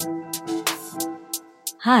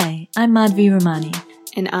Hi, I'm Madhvi Ramani.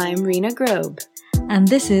 And I'm Rena Grobe. And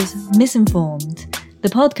this is Misinformed, the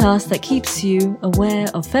podcast that keeps you aware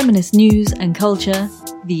of feminist news and culture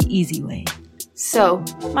the easy way. So,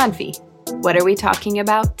 Madhvi, what are we talking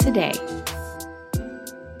about today?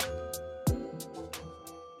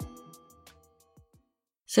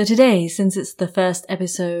 So today, since it's the first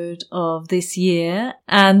episode of this year,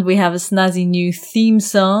 and we have a snazzy new theme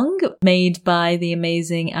song made by the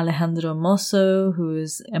amazing Alejandro Mosso, who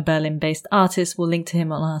is a Berlin-based artist. We'll link to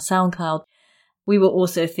him on our SoundCloud. We were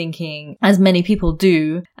also thinking, as many people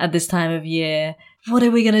do at this time of year, what are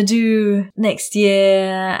we going to do next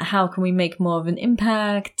year? How can we make more of an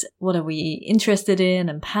impact? What are we interested in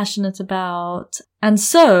and passionate about? And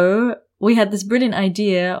so we had this brilliant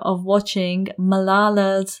idea of watching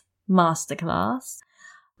Malala's masterclass.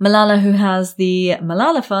 Malala, who has the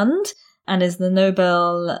Malala Fund and is the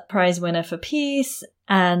Nobel Prize winner for peace,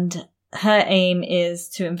 and her aim is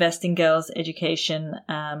to invest in girls' education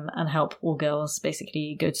and help all girls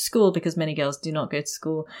basically go to school, because many girls do not go to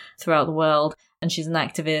school throughout the world. And she's an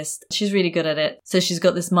activist. She's really good at it. So she's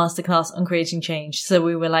got this masterclass on creating change. So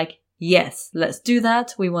we were like, yes, let's do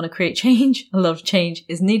that. We want to create change. A lot of change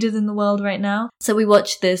is needed in the world right now. So we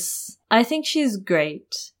watched this. I think she's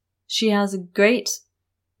great. She has a great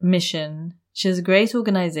mission. She has a great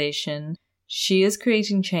organization. She is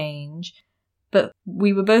creating change. But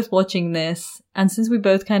we were both watching this, and since we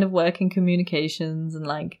both kind of work in communications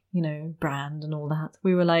and brand and all that,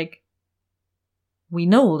 we were like, we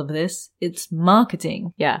know all of this. It's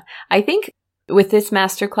marketing. Yeah. I think with this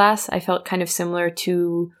masterclass, I felt kind of similar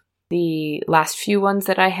to the last few ones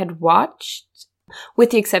that I had watched,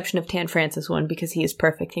 with the exception of Tan Francis one, because he is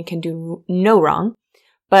perfect and can do no wrong.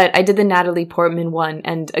 But I did the Natalie Portman one,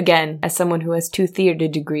 and again, as someone who has 2 theater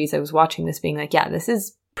degrees, I was watching this being like, yeah, this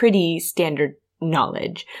is pretty standard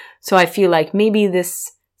knowledge. So I feel like maybe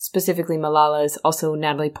this, specifically Malala's, also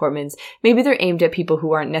Natalie Portman's, maybe they're aimed at people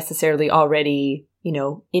who aren't necessarily already,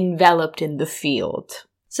 enveloped in the field.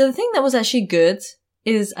 So the thing that was actually good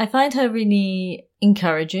is I find her really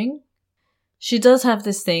encouraging. She does have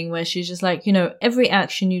this thing where she's just like, every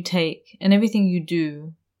action you take and everything you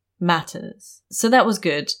do matters. So that was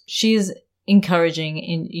good. She is encouraging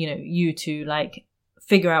you to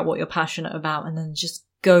figure out what you're passionate about and then just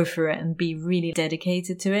go for it and be really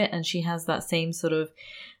dedicated to it. And she has that same sort of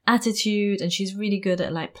attitude, and she's really good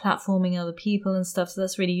at platforming other people and stuff. So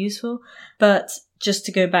that's really useful. But just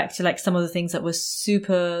to go back to some of the things that were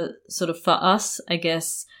super sort of for us, I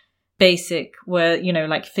guess, basic, were,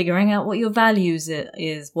 figuring out what your values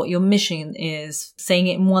is, what your mission is, saying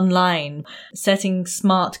it in one line, setting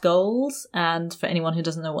SMART goals. And for anyone who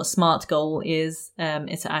doesn't know what SMART goal is,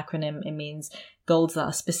 it's an acronym. It means goals that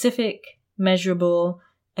are specific, measurable,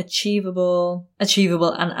 achievable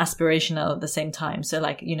and aspirational at the same time. So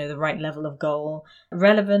the right level of goal.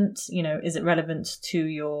 Relevant, is it relevant to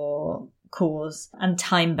your cause? And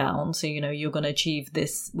time bound. So, you're going to achieve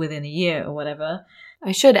this within a year or whatever.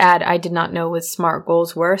 I should add, I did not know what SMART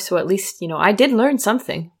goals were. So at least, I did learn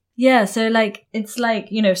something. Yeah. So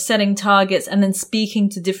it's setting targets and then speaking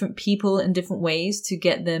to different people in different ways to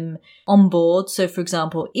get them on board. So for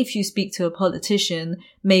example, if you speak to a politician,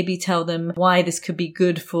 maybe tell them why this could be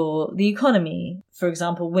good for the economy. For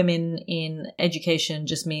example, women in education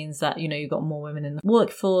just means that, you've got more women in the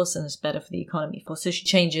workforce and it's better for the economy. So she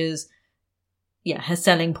changes, her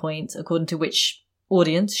selling point according to which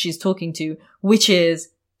audience she's talking to, which is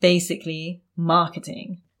basically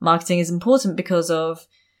marketing. Marketing is important because of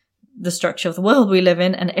the structure of the world we live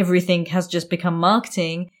in, and everything has just become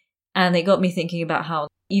marketing. And it got me thinking about how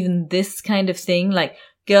even this kind of thing,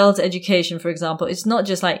 girls' education, for example, it's not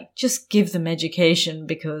just just give them education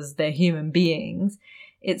because they're human beings.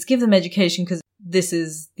 It's give them education because this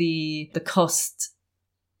is the cost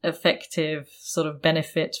effective sort of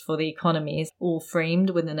benefit for the economy, is all framed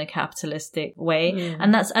within a capitalistic way.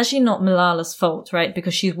 And that's actually not Malala's fault, right?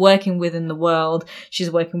 Because she's working within the world. She's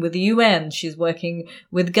working with the UN. She's working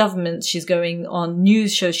with governments. She's going on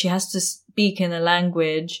news shows. She has to speak in a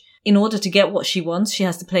language. In order to get what she wants, she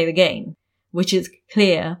has to play the game, which is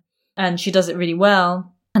clear. And she does it really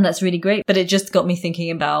well. And that's really great. But it just got me thinking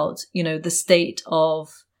about, the state of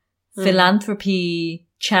philanthropy,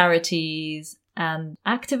 charities, and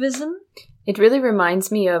activism. It really reminds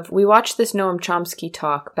me of, we watched this Noam Chomsky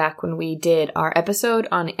talk back when we did our episode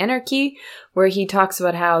on anarchy, where he talks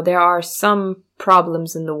about how there are some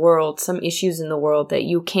problems in the world, some issues in the world that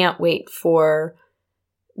you can't wait for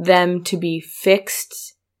them to be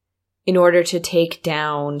fixed in order to take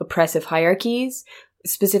down oppressive hierarchies.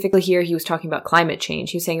 specifically here, he was talking about climate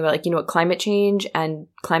change. He was saying about, like, you know what, climate change and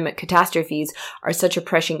climate catastrophes are such a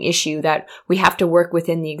pressing issue that we have to work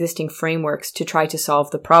within the existing frameworks to try to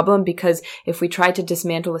solve the problem, because if we try to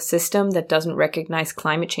dismantle a system that doesn't recognize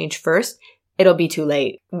climate change first, it'll be too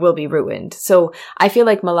late. We'll be ruined. So I feel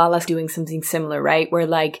like Malala's doing something similar, right? Where,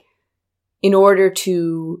 like, in order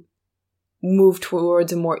to move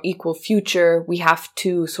towards a more equal future, we have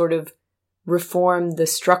to sort of reform the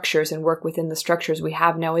structures and work within the structures we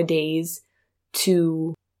have nowadays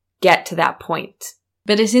to get to that point.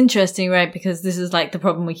 But it's interesting, right? Because this is like the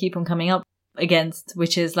problem we keep on coming up against,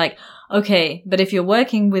 which is like, okay, but if you're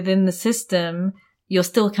working within the system, you're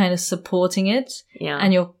still kind of supporting it,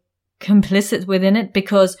 and you're complicit within it,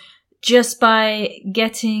 because just by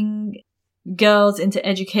getting girls into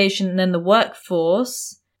education and then the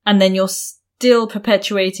workforce, and then you're still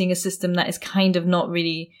perpetuating a system that is kind of not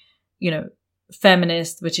really, you know,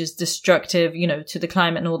 feminist, which is destructive, you know, to the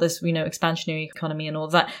climate and all this, you know, expansionary economy and all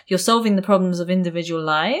that. You're solving the problems of individual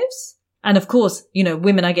lives. And of course, you know,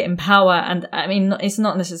 women are getting power. And I mean, it's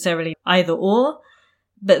not necessarily either or,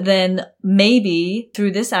 but then maybe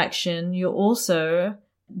through this action, you're also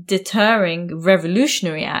deterring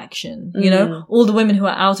revolutionary action, you know, all the women who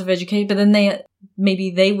are out of education, but then maybe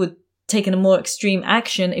they would taken a more extreme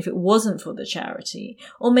action if it wasn't for the charity.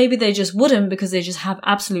 Or maybe they just wouldn't, because they just have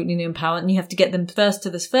absolutely no power, and you have to get them first to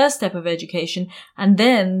this first step of education, and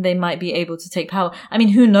then they might be able to take power. I mean,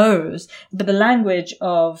 who knows? But the language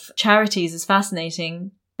of charities is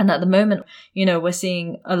fascinating. And at the moment, you know, we're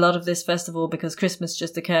seeing a lot of this, first of all, because Christmas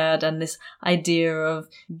just occurred, and this idea of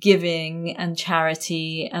giving and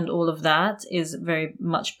charity and all of that is very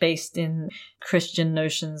much based in Christian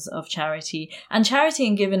notions of charity. And charity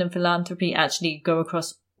and giving and philanthropy actually go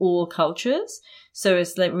across all cultures. So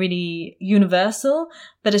it's like really universal,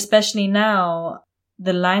 but especially now,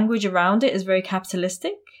 the language around it is very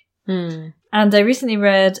capitalistic. And I recently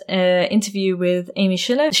read an interview with Amy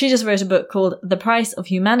Schiller. She just wrote a book called The Price of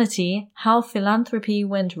Humanity: How Philanthropy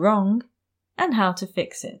Went Wrong and How to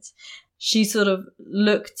Fix It. She sort of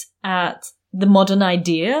looked at the modern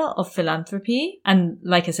idea of philanthropy. And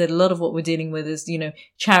like I said, a lot of what we're dealing with is, you know,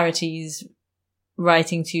 charities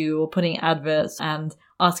writing to you or putting adverts and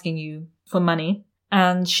asking you for money.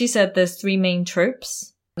 And she said there's three main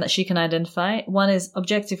tropes that she can identify. One is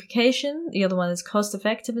objectification, the other one is cost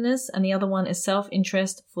effectiveness, and the other one is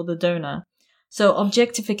self-interest for the donor. So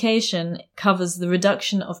objectification covers the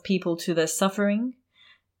reduction of people to their suffering,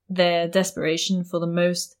 their desperation for the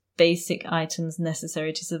most basic items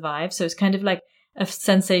necessary to survive. So it's kind of like a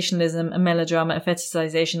sensationalism, a melodrama, a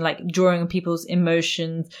fetishization, like drawing on people's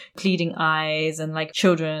emotions, pleading eyes, and like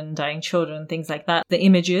children, dying children, things like that. The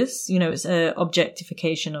images, you know, it's a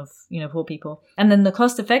objectification of, you know, poor people. And then the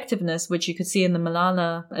cost effectiveness, which you could see in the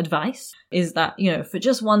Malala advice, is that, you know, for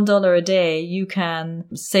just $1 a day, you can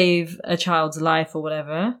save a child's life or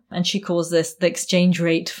whatever. And she calls this the exchange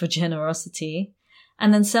rate for generosity.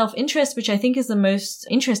 And then self-interest, which I think is the most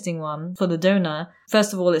interesting one for the donor.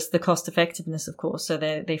 First of all, it's the cost effectiveness, of course. So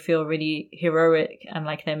they feel really heroic and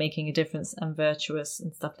like they're making a difference and virtuous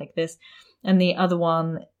and stuff like this. And the other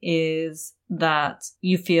one is that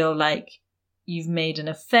you feel like you've made an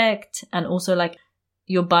effect, and also like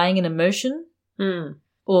you're buying an emotion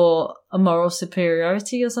or a moral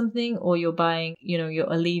superiority or something, or you're buying, you know,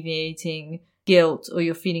 you're alleviating guilt, or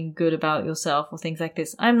you're feeling good about yourself, or things like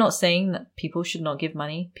this. I'm not saying that people should not give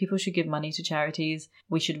money. People should give money to charities.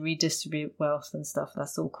 We should redistribute wealth and stuff.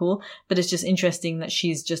 That's all cool. But it's just interesting that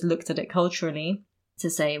she's just looked at it culturally to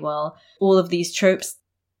say, well, all of these tropes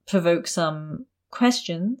provoke some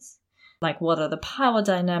questions, like what are the power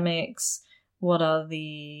dynamics? What are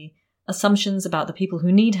the assumptions about the people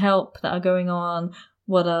who need help that are going on?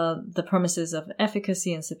 What are the promises of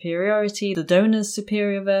efficacy and superiority, the donor's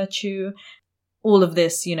superior virtue? All of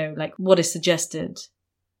this, you know, like what is suggested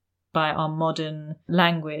by our modern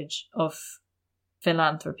language of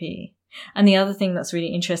philanthropy. And the other thing that's really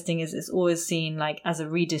interesting is it's always seen like as a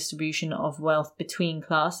redistribution of wealth between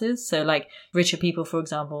classes. So like richer people, for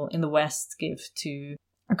example, in the West give to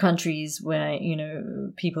countries where, you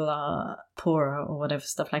know, people are poorer or whatever,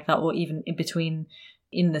 stuff like that, or even in between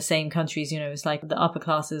in the same countries, you know, it's like the upper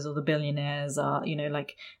classes or the billionaires are, you know,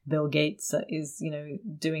 like Bill Gates is, you know,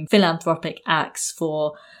 doing philanthropic acts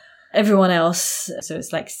for everyone else. So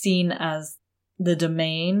it's like seen as the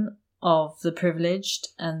domain of the privileged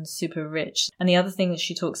and super rich. And the other thing that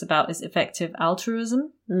she talks about is effective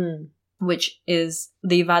altruism, which is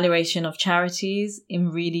the evaluation of charities in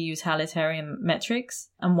really utilitarian metrics.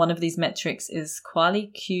 And one of these metrics is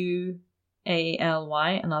QALY,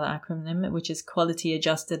 QALY, another acronym, which is quality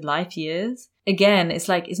adjusted life years. again, it's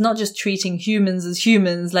like, it's not just treating humans as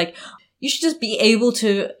humans. Like, you should just be able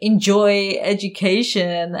to enjoy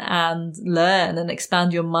education and learn and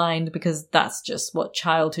expand your mind, because that's just what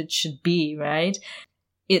childhood should be, right?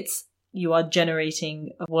 You are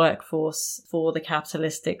generating a workforce for the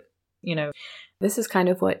capitalistic, This is kind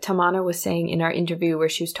of what Tamana was saying in our interview, where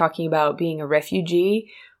she was talking about being a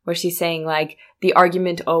refugee, where she's saying, like, the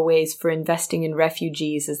argument always for investing in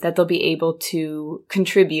refugees is that they'll be able to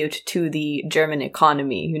contribute to the German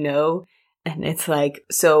economy, And it's like,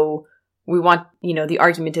 so we want, the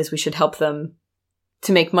argument is we should help them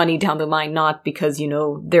to make money down the line, not because,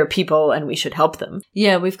 they're people and we should help them.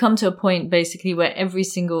 Yeah, we've come to a point basically where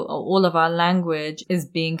all of our language is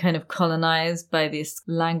being kind of colonized by this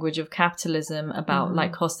language of capitalism about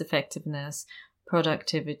like cost effectiveness,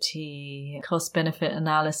 productivity, cost benefit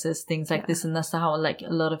analysis, things like this. And that's how like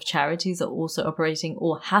a lot of charities are also operating,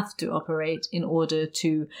 or have to operate, in order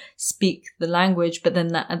to speak the language. But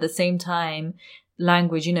then at the same time,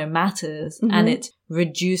 language, matters, and it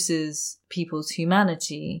reduces people's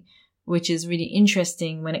humanity, which is really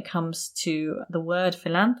interesting when it comes to the word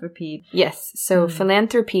philanthropy. Yes. So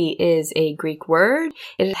philanthropy is a Greek word.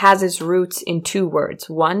 It has its roots in two words.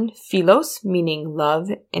 One, philos, meaning love,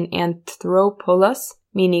 and anthropos,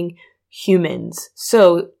 meaning humans.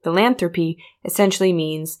 So philanthropy essentially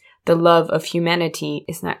means the love of humanity.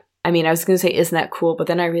 I was going to say, isn't that cool? But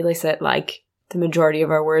then I realized that like the majority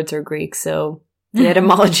of our words are Greek, so the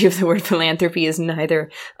etymology of the word philanthropy is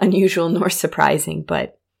neither unusual nor surprising,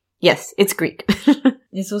 but yes, it's Greek.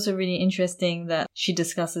 It's also really interesting that she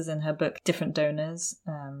discusses in her book different donors,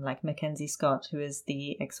 like Mackenzie Scott, who is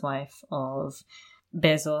the ex-wife of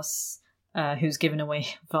Bezos, who's given away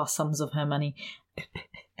vast sums of her money.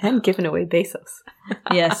 And given away Bezos.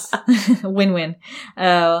 Yes, win-win.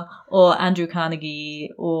 Or Andrew Carnegie,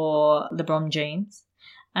 or LeBron James.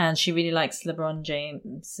 And she really likes LeBron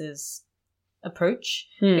James's approach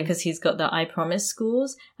because he's got the I Promise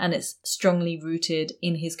schools, and it's strongly rooted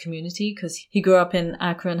in his community, because he grew up in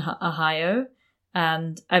Akron, Ohio,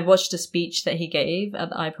 and I watched a speech that he gave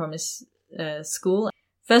at the I Promise school.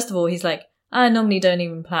 First of all, he's like, I normally don't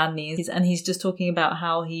even plan these, and he's just talking about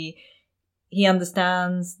how he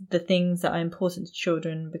understands the things that are important to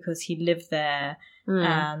children because he lived there,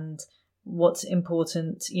 and what's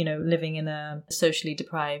important, living in a socially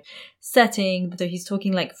deprived setting. So he's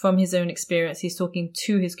talking like from his own experience. He's talking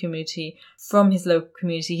to his community, from his local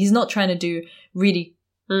community. He's not trying to do really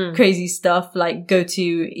crazy stuff like go to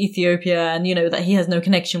Ethiopia and, that he has no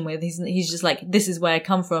connection with. He's just like, this is where I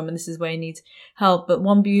come from and this is where he needs help. But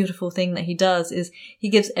one beautiful thing that he does is he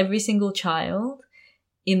gives every single child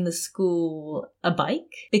in the school a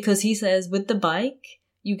bike, because he says with the bike,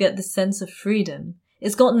 you get the sense of freedom.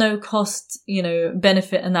 It's got no cost,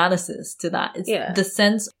 benefit analysis to that. It's the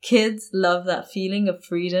sense. Kids love that feeling of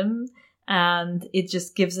freedom, and it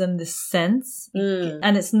just gives them this sense.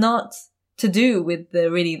 And it's not to do with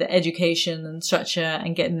the education and structure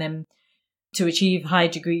and getting them to achieve high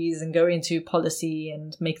degrees and go into policy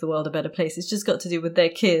and make the world a better place. It's just got to do with their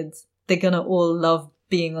kids. They're going to all love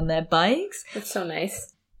being on their bikes. That's so nice.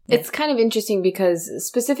 It's kind of interesting because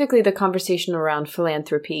specifically the conversation around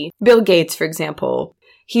philanthropy, Bill Gates, for example,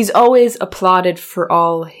 he's always applauded for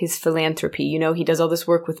all his philanthropy. He does all this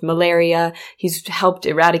work with malaria. He's helped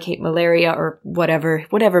eradicate malaria or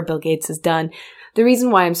whatever Bill Gates has done. The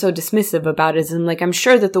reason why I'm so dismissive about it is I'm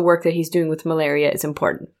sure that the work that he's doing with malaria is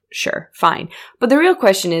important. Sure, fine. But the real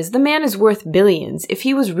question is, the man is worth billions. If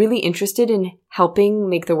he was really interested in helping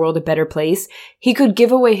make the world a better place, he could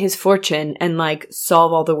give away his fortune and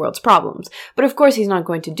solve all the world's problems. But of course he's not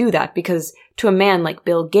going to do that, because to a man like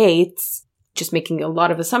Bill Gates, just making a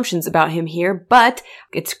lot of assumptions about him here, but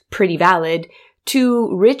it's pretty valid,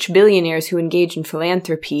 to rich billionaires who engage in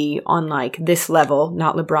philanthropy on this level,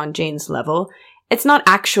 not LeBron James level, it's not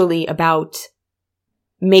actually about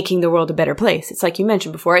making the world a better place. It's like you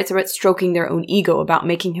mentioned before, it's about stroking their own ego, about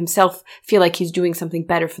making himself feel like he's doing something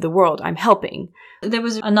better for the world. I'm helping. There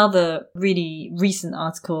was another really recent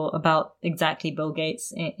article about exactly Bill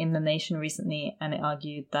Gates in The Nation recently, and it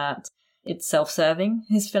argued that it's self-serving,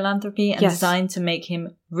 his philanthropy, and designed to make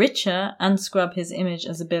him richer and scrub his image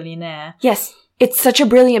as a billionaire. Yes. It's such a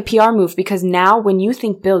brilliant PR move, because now when you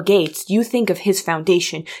think Bill Gates, you think of his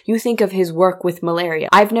foundation. You think of his work with malaria.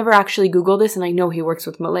 I've never actually Googled this, and I know he works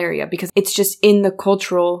with malaria because it's just in the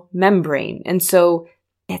cultural membrane. And so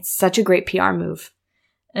it's such a great PR move.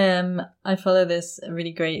 I follow this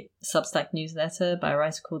really great Substack newsletter by a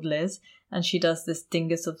writer called Liz, and she does this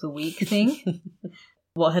Dingus of the Week thing.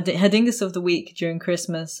 Her Dingus of the Week during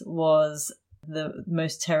Christmas was the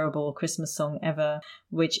most terrible Christmas song ever,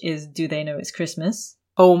 which is Do They Know It's Christmas?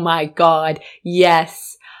 Oh my God.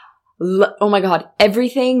 Yes. Oh my God.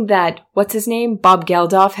 Everything that, what's his name? Bob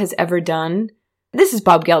Geldof has ever done. This is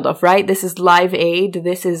Bob Geldof, right? This is Live Aid.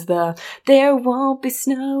 This is the There Won't Be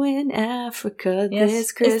Snow in Africa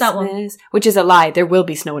this Christmas. It's that one. Which is a lie. There will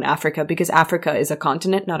be snow in Africa because Africa is a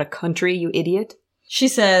continent, not a country, you idiot. She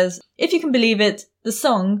says, if you can believe it, the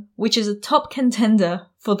song, which is a top contender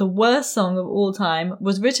for the worst song of all time,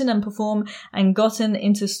 was written and performed and gotten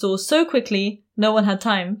into stores so quickly, no one had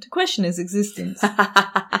time to question its existence.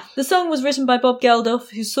 The song was written by Bob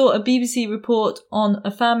Geldof, who saw a BBC report on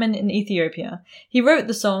a famine in Ethiopia. He wrote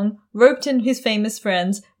the song, roped in his famous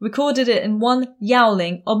friends, recorded it in one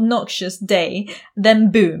yowling, obnoxious day,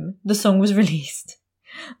 then boom, the song was released.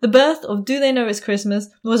 The birth of Do They Know It's Christmas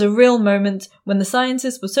was a real moment when the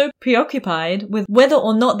scientists were so preoccupied with whether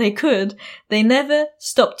or not they could, they never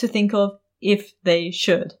stopped to think of if they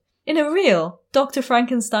should. In a real Dr.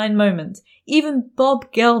 Frankenstein moment, even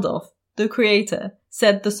Bob Geldof, the creator,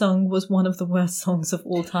 said the song was one of the worst songs of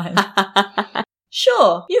all time.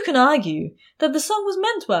 Sure, you can argue that the song was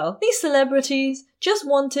meant well. These celebrities just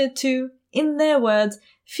wanted to, in their words,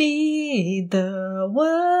 feed the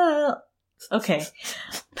world. Okay.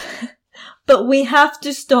 But we have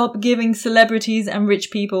to stop giving celebrities and rich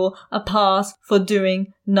people a pass for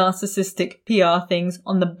doing narcissistic PR things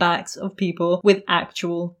on the backs of people with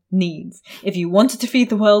actual needs. If you wanted to feed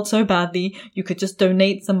the world so badly, you could just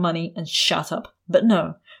donate some money and shut up. But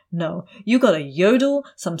no, you gotta yodel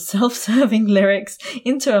some self-serving lyrics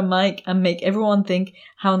into a mic and make everyone think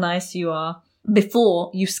how nice you are before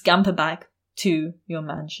you scamper back to your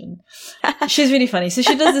mansion. She's really funny. So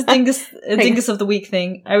she does this Dingus of the Week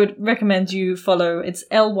thing. I would recommend you follow. It's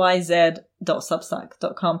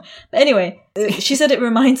lyz.substack.com. But anyway, she said it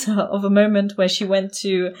reminds her of a moment where she went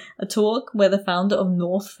to a talk where the founder of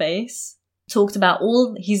North Face talked about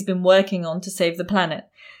all he's been working on to save the planet.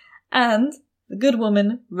 And the good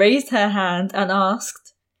woman raised her hand and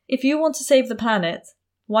asked, if you want to save the planet,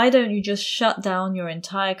 why don't you just shut down your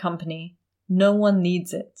entire company? No one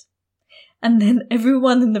needs it. And then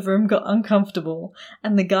everyone in the room got uncomfortable,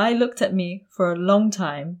 and the guy looked at me for a long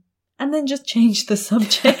time, and then just changed the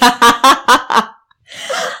subject.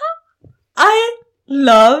 I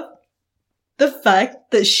love the fact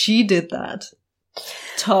that she did that.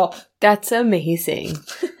 Top. That's amazing.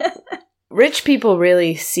 Rich people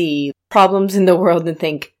really see problems in the world and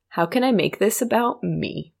think, how can I make this about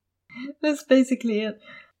me? That's basically it.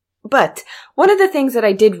 But one of the things that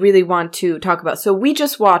I did really want to talk about, so we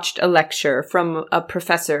just watched a lecture from a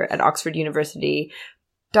professor at Oxford University,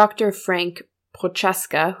 Dr. Frank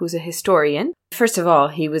Prochaska, who's a historian. First of all,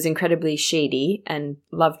 he was incredibly shady and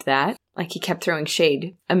loved that. Like, he kept throwing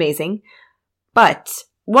shade. Amazing. But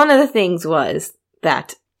one of the things was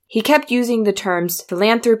that he kept using the terms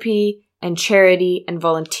philanthropy and charity and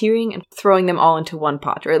volunteering and throwing them all into one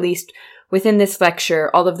pot, or at least within this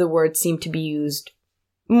lecture, all of the words seem to be used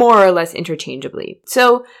more or less interchangeably.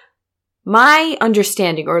 So my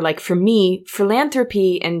understanding, or like for me,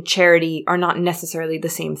 philanthropy and charity are not necessarily the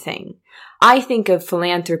same thing. I think of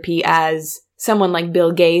philanthropy as someone like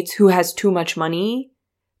Bill Gates who has too much money,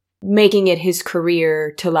 making it his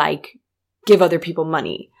career to like give other people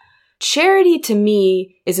money. Charity to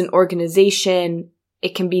me is an organization.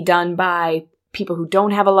 It can be done by people who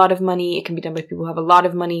don't have a lot of money. It can be done by people who have a lot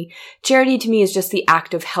of money. Charity to me is just the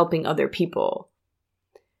act of helping other people.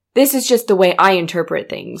 This is just the way I interpret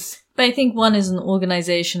things. But I think one is an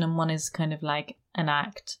organization and one is kind of like an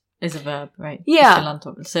act, is a verb, right? Yeah.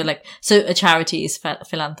 Philanthropic. So a charity is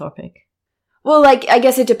philanthropic. Well, like, I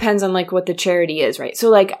guess it depends on like what the charity is, right? So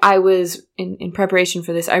like I was, in preparation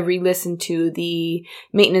for this, I re-listened to the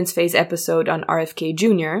maintenance phase episode on RFK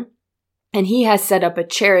Jr. and he has set up a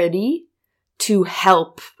charity to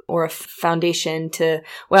help, or a foundation to,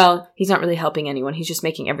 well, he's not really helping anyone. He's just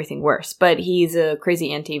making everything worse. But he's a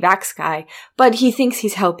crazy anti-vax guy. But he thinks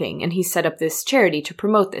he's helping, and he's set up this charity to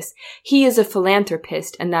promote this. He is a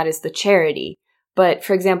philanthropist, and that is the charity. But,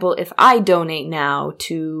 for example, if I donate now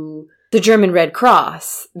to the German Red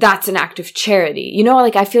Cross, that's an act of charity. You know,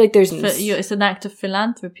 like, I feel like there's... It's an act of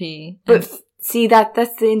philanthropy. But... See, that's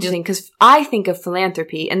the interesting, because I think of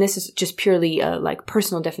philanthropy, and this is just purely a, like,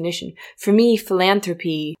 personal definition. For me,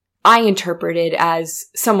 philanthropy, I interpret it as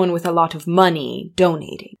someone with a lot of money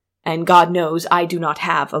donating. And God knows I do not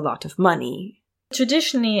have a lot of money.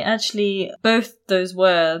 Traditionally, actually, both those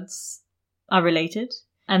words are related,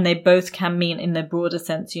 and they both can mean, in their broader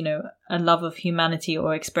sense, you know, a love of humanity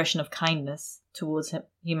or expression of kindness towards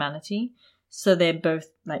humanity. So they're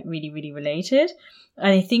both, like, really, really related.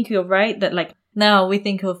 And I think you're right that, like, now we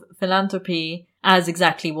think of philanthropy as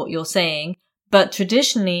exactly what you're saying. But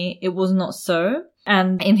traditionally, it was not so.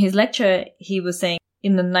 And in his lecture, he was saying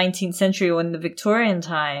in the 19th century or in the Victorian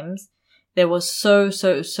times, there was so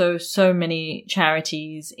many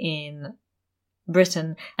charities in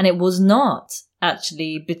Britain. And it was not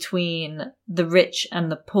actually between the rich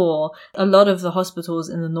and the poor. A lot of the hospitals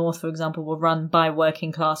in the north, for example, were run by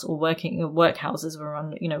working class or workhouses were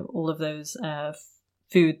run, all of those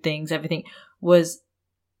food things, everything was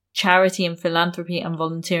charity and philanthropy and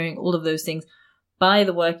volunteering, all of those things by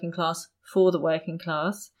the working class for the working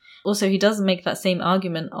class. Also, he does make that same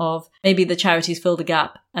argument of maybe the charities filled the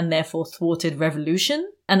gap and therefore thwarted revolution.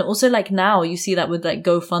 And also, like, now you see that with like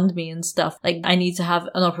GoFundMe and stuff. Like, I need to have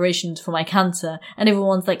an operation for my cancer. And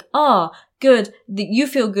everyone's like, good. You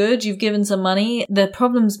feel good. You've given some money. The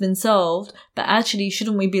problem's been solved. But actually,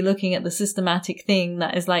 shouldn't we be looking at the systematic thing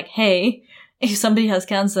that is like, hey, if somebody has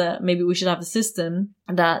cancer, maybe we should have a system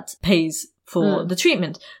that pays for the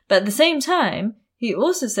treatment. But at the same time, he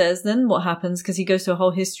also says then what happens, because he goes to a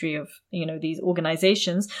whole history of, these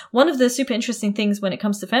organizations. One of the super interesting things when it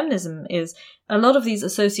comes to feminism is a lot of these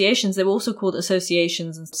associations, they were also called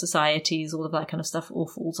associations and societies, all of that kind of stuff all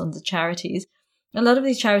falls under charities. A lot of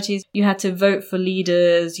these charities, you had to vote for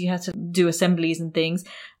leaders, you had to do assemblies and things.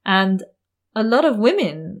 And a lot of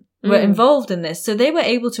women were involved in this. So they were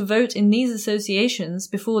able to vote in these associations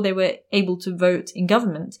before they were able to vote in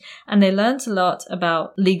government. And they learnt a lot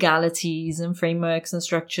about legalities and frameworks and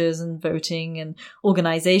structures and voting and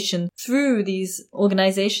organization through these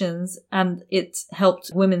organizations. And it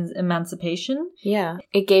helped women's emancipation. Yeah.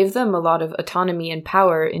 It gave them a lot of autonomy and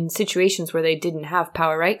power in situations where they didn't have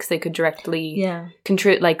power, right? Because they could directly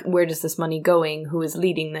control, like, where does this money going? Who is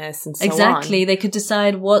leading this? And so on. Exactly. They could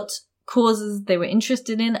decide what causes they were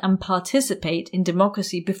interested in and participate in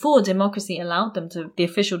democracy before democracy allowed them to, the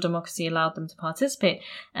official democracy allowed them to participate.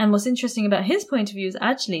 And what's interesting about his point of view is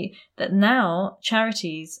actually that now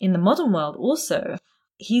charities in the modern world also,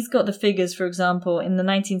 he's got the figures, for example, in the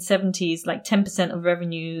 1970s, like 10% of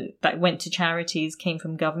revenue that went to charities came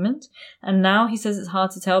from government. And now he says it's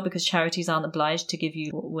hard to tell because charities aren't obliged to give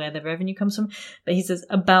you where the revenue comes from. But he says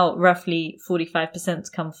about roughly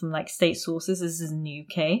 45% come from like state sources. This is in the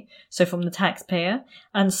UK. So from the taxpayer.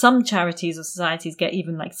 And some charities or societies get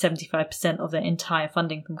even like 75% of their entire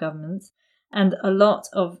funding from governments. And a lot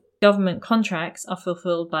of government contracts are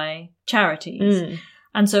fulfilled by charities.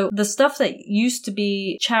 And so the stuff that used to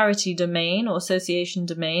be charity domain or association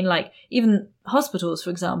domain, like even hospitals, for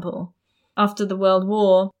example, after the World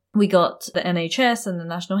War, we got the NHS and the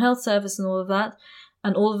National Health Service and all of that.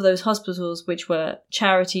 And all of those hospitals, which were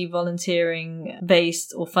charity, volunteering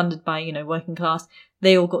based or funded by, working class,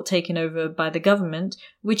 they all got taken over by the government,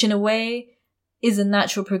 which in a way is a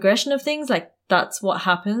natural progression of things. Like that's what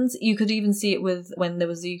happens. You could even see it with when there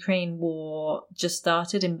was the Ukraine war just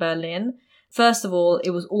started in Berlin. First of all, it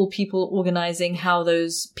was all people organizing how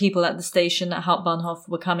those people at the station at Hauptbahnhof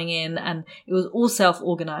were coming in, and it was all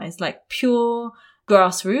self-organized, like pure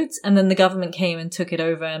grassroots. And then the government came and took it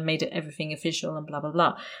over and made it everything official and blah, blah,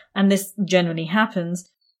 blah. And this generally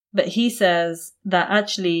happens. But he says that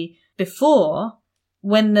actually before,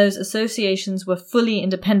 when those associations were fully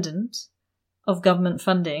independent of government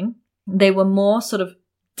funding, they were more sort of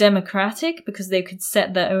democratic because they could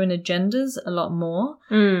set their own agendas a lot more.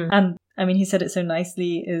 And I mean, he said it so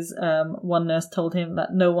nicely is one nurse told him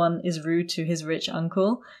that no one is rude to his rich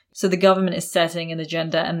uncle. So the government is setting an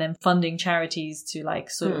agenda and then funding charities to like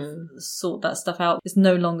sort of sort that stuff out. It's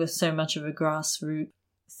no longer so much of a grassroots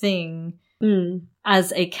thing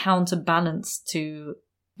as a counterbalance to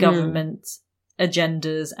government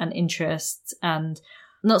agendas and interests, and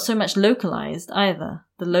not so much localized either.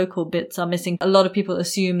 The local bits are missing. A lot of people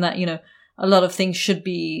assume that, a lot of things should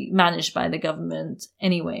be managed by the government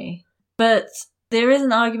anyway. But there is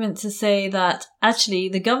an argument to say that actually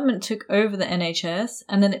the government took over the NHS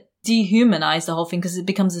and then it dehumanized the whole thing because it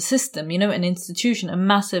becomes a system, an institution, a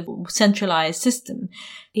massive centralized system.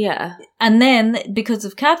 Yeah. And then because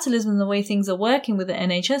of capitalism and the way things are working with the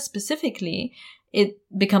NHS specifically, it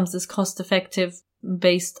becomes this cost effective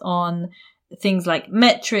based on things like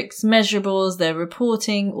metrics, measurables, their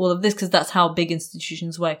reporting, all of this, because that's how big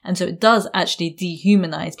institutions work. And so it does actually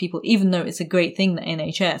dehumanize people, even though it's a great thing, the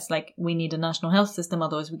NHS. Like, we need a national health system,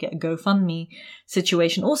 otherwise we get a GoFundMe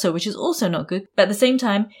situation also, which is also not good. But at the same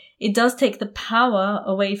time, it does take the power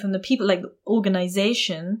away from the people, like the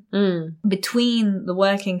organization between the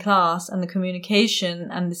working class and the communication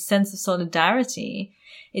and the sense of solidarity.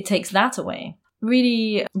 It takes that away.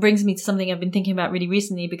 Really brings me to something I've been thinking about really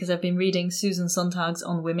recently, because I've been reading Susan Sontag's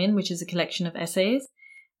On Women, which is a collection of essays.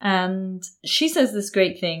 And she says this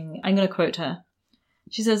great thing. I'm going to quote her.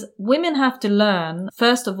 She says, "Women have to learn,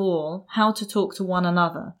 first of all, how to talk to one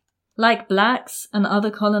another. Like blacks and other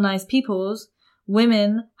colonized peoples,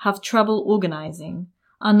 women have trouble organizing,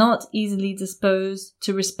 are not easily disposed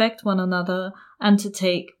to respect one another and to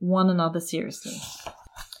take one another seriously.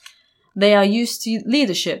 They are used to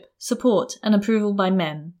leadership, support, and approval by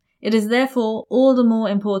men. It is therefore all the more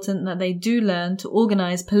important that they do learn to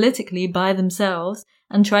organize politically by themselves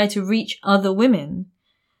and try to reach other women.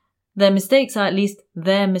 Their mistakes are at least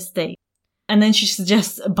their mistakes. And then she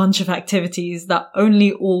suggests a bunch of activities that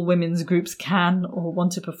only all women's groups can or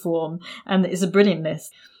want to perform, and it's a brilliant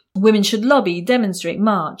list. Women should lobby, demonstrate,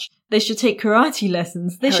 march. They should take karate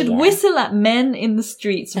lessons. They should whistle at men in the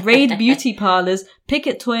streets, raid beauty parlors,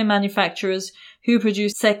 picket toy manufacturers who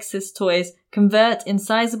produce sexist toys, convert in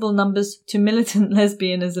sizable numbers to militant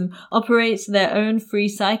lesbianism, operate their own free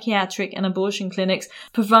psychiatric and abortion clinics,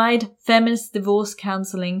 provide feminist divorce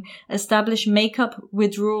counseling, establish makeup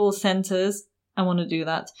withdrawal centers. I want to do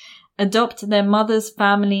that. Adopt their mother's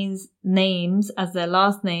family's names as their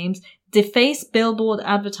last names, deface billboard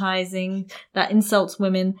advertising that insults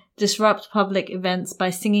women, disrupt public events by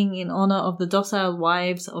singing in honor of the docile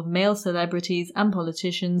wives of male celebrities and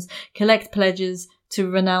politicians, collect pledges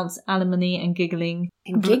to renounce alimony and giggling.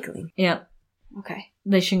 And giggling? Yeah. Okay.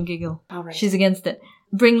 They shouldn't giggle. All right. She's against it.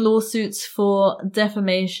 Bring lawsuits for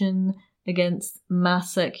defamation against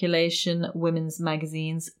mass circulation women's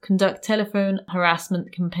magazines, conduct telephone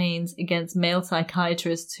harassment campaigns against male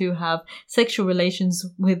psychiatrists who have sexual relations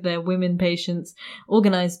with their women patients,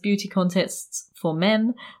 organize beauty contests for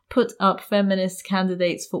men, put up feminist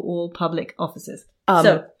candidates for all public offices. And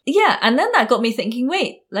then that got me thinking,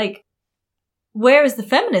 wait, like, where is the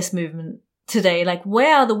feminist movement today? Like,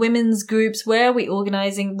 where are the women's groups? Where are we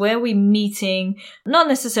organizing? Where are we meeting? Not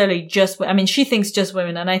necessarily just, I mean, she thinks just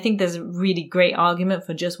women, and I think there's a really great argument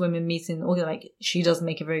for just women meeting, or like, she doesn't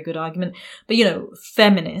make a very good argument. But, you know,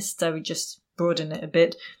 feminists, I would just broaden it a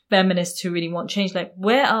bit, feminists who really want change, like,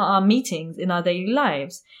 where are our meetings in our daily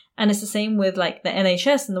lives? And it's the same with like the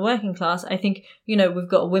NHS and the working class. I think, you know, we've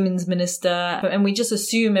got a women's minister and we just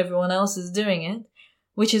assume everyone else is doing it.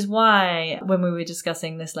 Which is why when we were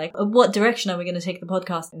discussing this, like, what direction are we going to take the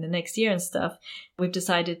podcast in the next year and stuff, we've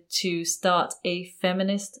decided to start a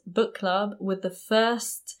feminist book club, with the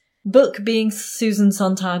first book being Susan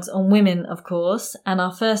Sontag's On Women, of course. And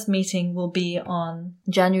our first meeting will be on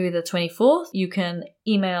January the 24th. You can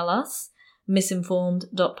email us,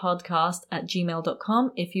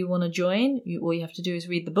 misinformed.podcast@gmail.com. If you want to join, all you have to do is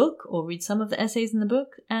read the book or read some of the essays in the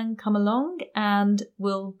book and come along, and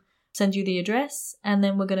we'll send you the address, and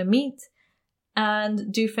then we're going to meet and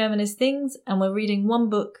do feminist things, and we're reading one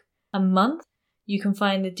book a month. You can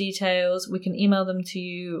find the details, we can email them to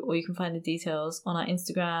you, or you can find the details on our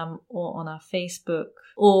Instagram or on our Facebook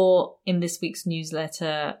or in this week's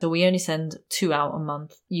newsletter. So we only send 2 out a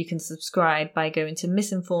month. You can subscribe by going to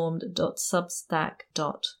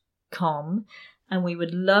misinformed.substack.com. And we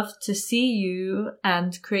would love to see you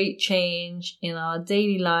and create change in our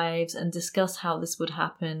daily lives and discuss how this would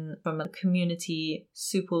happen from a community,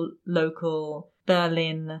 super local,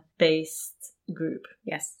 Berlin-based group.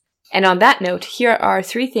 Yes. And on that note, here are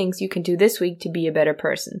 3 things you can do this week to be a better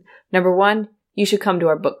person. Number 1, you should come to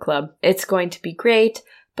our book club. It's going to be great,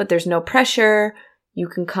 but there's no pressure. You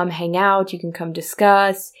can come hang out. You can come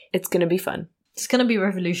discuss. It's going to be fun. It's going to be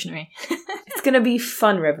revolutionary. It's going to be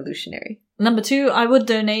fun revolutionary. Number 2, I would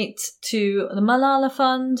donate to the Malala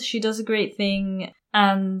Fund. She does a great thing.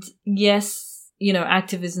 And yes, you know,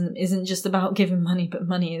 activism isn't just about giving money, but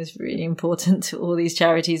money is really important to all these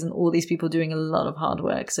charities and all these people doing a lot of hard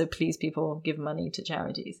work. So please, people, give money to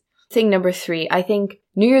charities. Thing number 3, I think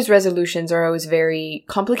New Year's resolutions are always very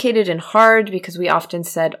complicated and hard because we often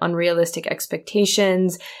set unrealistic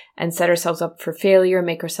expectations and set ourselves up for failure,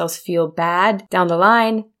 make ourselves feel bad down the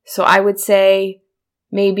line. So I would say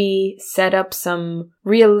maybe set up some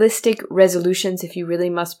realistic resolutions if you really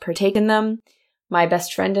must partake in them. My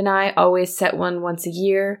best friend and I always set one once a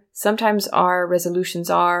year. Sometimes our resolutions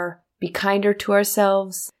are be kinder to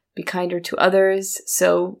ourselves, be kinder to others.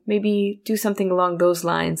 So maybe do something along those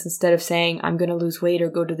lines instead of saying, I'm going to lose weight or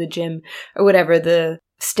go to the gym or whatever the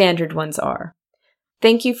standard ones are.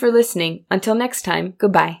 Thank you for listening. Until next time,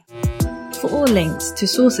 goodbye. For all links to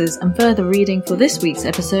sources and further reading for this week's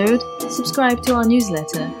episode, subscribe to our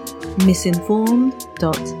newsletter,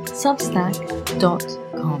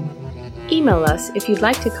 misinformed.substack.com. Email us if you'd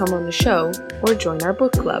like to come on the show or join our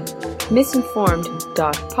book club,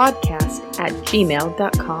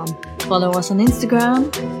 misinformed.podcast@gmail.com. Follow us on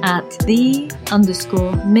Instagram at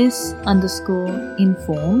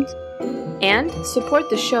 @the_miss_informed. And support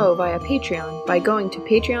the show via Patreon by going to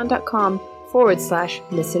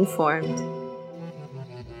patreon.com/misinformed.